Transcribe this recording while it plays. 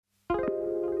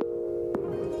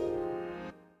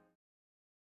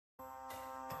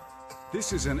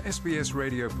This is an SBS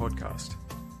radio podcast.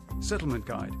 Settlement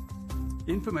Guide.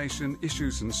 Information,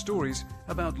 issues and stories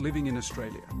about living in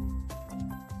Australia.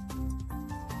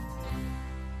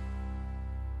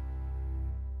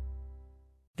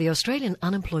 The Australian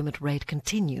unemployment rate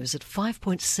continues at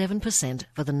 5.7%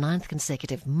 for the ninth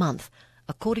consecutive month,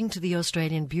 according to the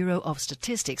Australian Bureau of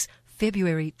Statistics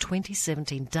February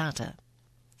 2017 data.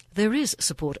 There is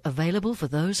support available for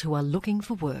those who are looking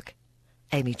for work.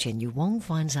 Amy Chen-Yu-Wong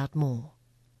finds out more.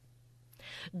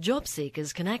 Job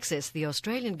seekers can access the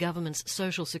Australian government's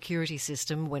social security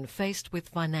system when faced with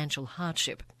financial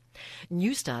hardship.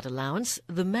 Newstart Allowance,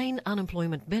 the main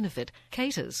unemployment benefit,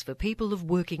 caters for people of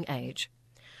working age.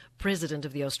 President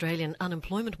of the Australian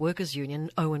Unemployment Workers Union,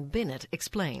 Owen Bennett,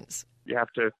 explains. You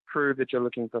have to prove that you're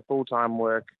looking for full-time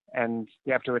work, and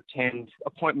you have to attend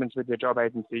appointments with your job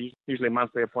agency, usually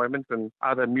monthly appointments, and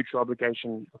other mutual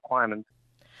obligation requirements.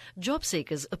 Job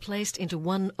seekers are placed into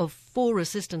one of 4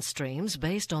 assistance streams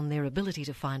based on their ability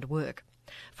to find work.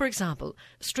 For example,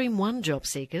 Stream 1 job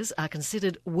seekers are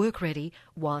considered work-ready,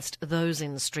 whilst those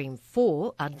in Stream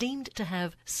 4 are deemed to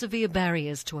have severe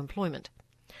barriers to employment.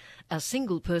 A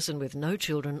single person with no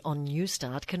children on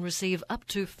Newstart can receive up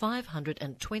to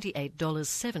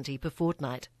 $528.70 per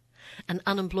fortnight. An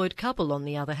unemployed couple, on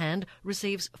the other hand,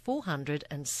 receives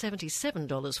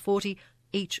 $477.40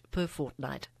 each per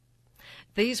fortnight.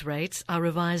 These rates are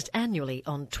revised annually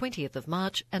on 20th of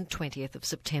March and 20th of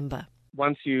September.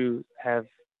 Once you have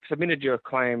submitted your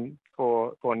claim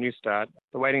for Newstart,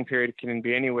 the waiting period can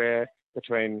be anywhere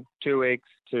between 2 weeks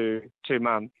to 2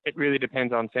 months. It really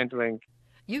depends on Centrelink.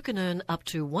 You can earn up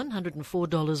to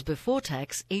 $104 before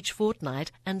tax each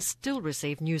fortnight and still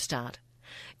receive Newstart.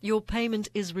 Your payment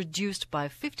is reduced by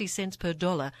 50 cents per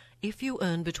dollar if you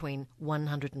earn between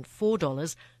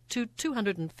 $104 to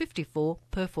 $254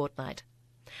 per fortnight.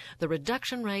 The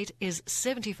reduction rate is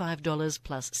 $75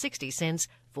 plus 60 cents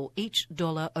for each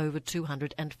dollar over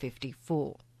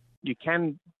 $254. You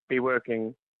can be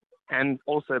working and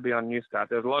also be on Newstart.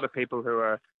 There's a lot of people who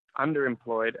are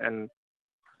underemployed and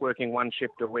working 1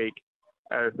 shift a week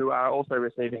who are also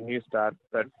receiving Newstart,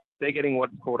 but they're getting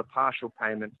what's called a partial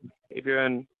payment. If you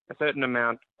earn a certain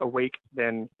amount a week,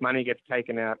 then money gets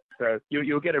taken out. So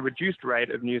you'll get a reduced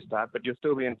rate of Newstart, but you'll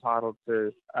still be entitled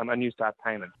to a Newstart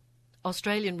payment.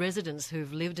 Australian residents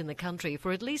who've lived in the country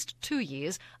for at least 2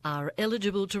 years are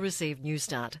eligible to receive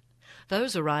Newstart.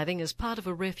 Those arriving as part of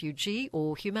a refugee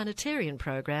or humanitarian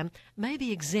program may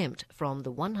be exempt from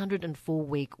the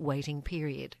 104-week waiting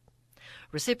period.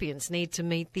 Recipients need to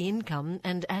meet the income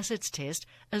and assets test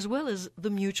as well as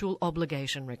the mutual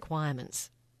obligation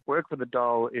requirements. Work for the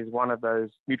dole is one of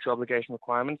those mutual obligation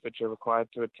requirements that you're required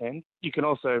to attend. You can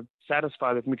also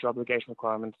satisfy those mutual obligation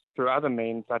requirements through other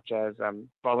means such as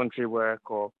voluntary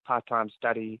work or part-time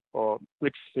study or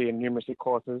literacy and numeracy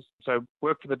courses. So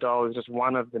work for the dole is just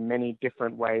one of the many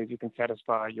different ways you can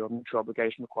satisfy your mutual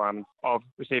obligation requirements of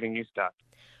receiving Newstart.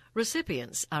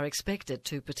 Recipients are expected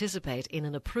to participate in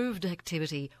an approved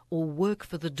activity or work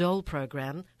for the dole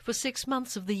program for 6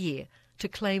 months of the year to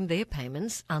claim their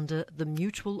payments under the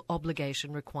mutual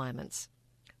obligation requirements.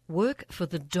 Work for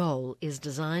the dole is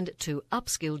designed to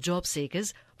upskill job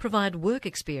seekers, provide work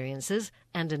experiences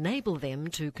and enable them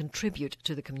to contribute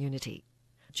to the community.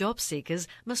 Job seekers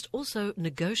must also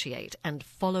negotiate and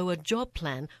follow a job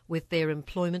plan with their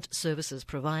employment services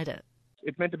provider.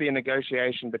 It's meant to be a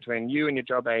negotiation between you and your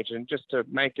job agent just to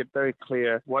make it very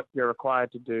clear what you're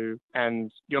required to do,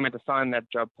 and you're meant to sign that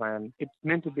job plan. It's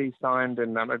meant to be signed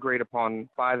and agreed upon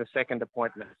by the second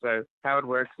appointment. So how it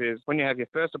works is when you have your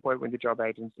first appointment with your job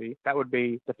agency, that would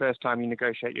be the first time you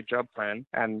negotiate your job plan,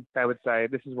 and they would say,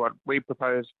 this is what we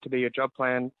propose to be your job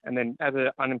plan, and then as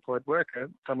an unemployed worker,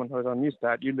 someone who's on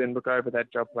Newstart, you then look over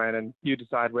that job plan and you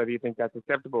decide whether you think that's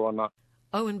acceptable or not.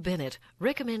 Owen Bennett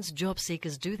recommends job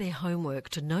seekers do their homework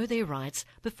to know their rights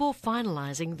before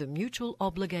finalising the mutual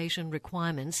obligation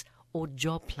requirements or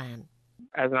job plan.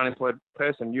 As an unemployed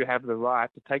person, you have the right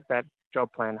to take that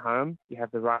job plan home. You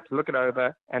have the right to look it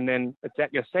over, and then it's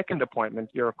at your second appointment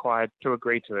you're required to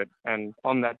agree to it. And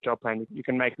on that job plan, you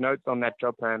can make notes on that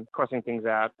job plan, crossing things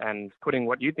out and putting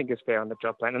what you think is fair on the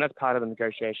job plan, and that's part of the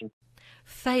negotiation.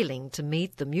 Failing to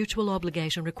meet the mutual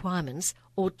obligation requirements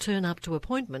or turn up to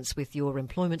appointments with your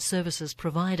employment services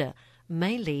provider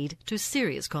may lead to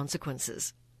serious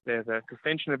consequences. There's a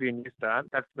suspension of your Newstart.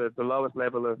 That's the lowest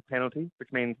level of penalty,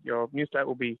 which means your Newstart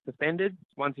will be suspended.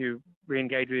 Once you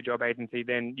re-engage with your job agency,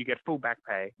 then you get full back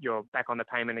pay. You're back on the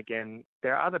payment again.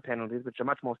 There are other penalties, which are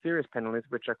much more serious penalties,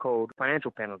 which are called financial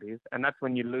penalties, and that's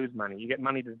when you lose money. You get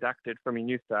money deducted from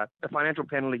your Newstart. The financial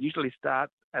penalty usually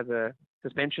starts as a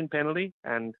suspension penalty,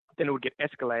 and then it would get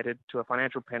escalated to a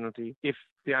financial penalty if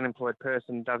the unemployed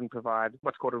person doesn't provide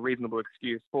what's called a reasonable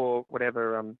excuse for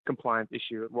whatever compliance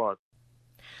issue it was.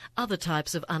 Other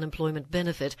types of unemployment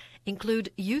benefit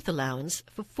include youth allowance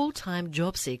for full-time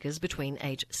job seekers between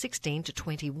age 16 to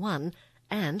 21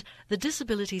 and the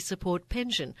disability support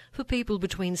pension for people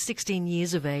between 16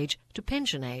 years of age to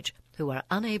pension age who are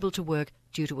unable to work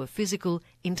due to a physical,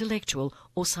 intellectual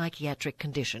or psychiatric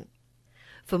condition.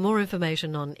 For more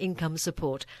information on income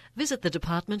support, visit the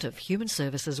Department of Human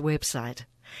Services website.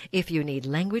 If you need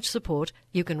language support,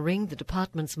 you can ring the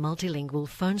department's multilingual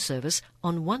phone service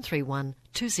on 131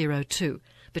 202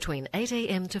 between 8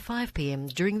 a.m. to 5 p.m.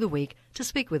 during the week to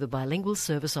speak with a bilingual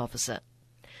service officer.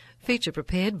 Feature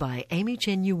prepared by Amy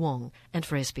Chen-Yu Wong, and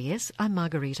for SBS, I'm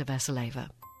Margarita Vasileva.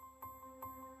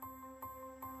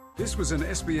 This was an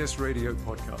SBS radio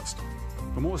podcast.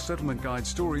 For more Settlement Guide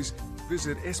stories,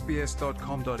 visit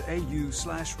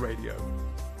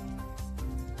sbs.com.au/radio.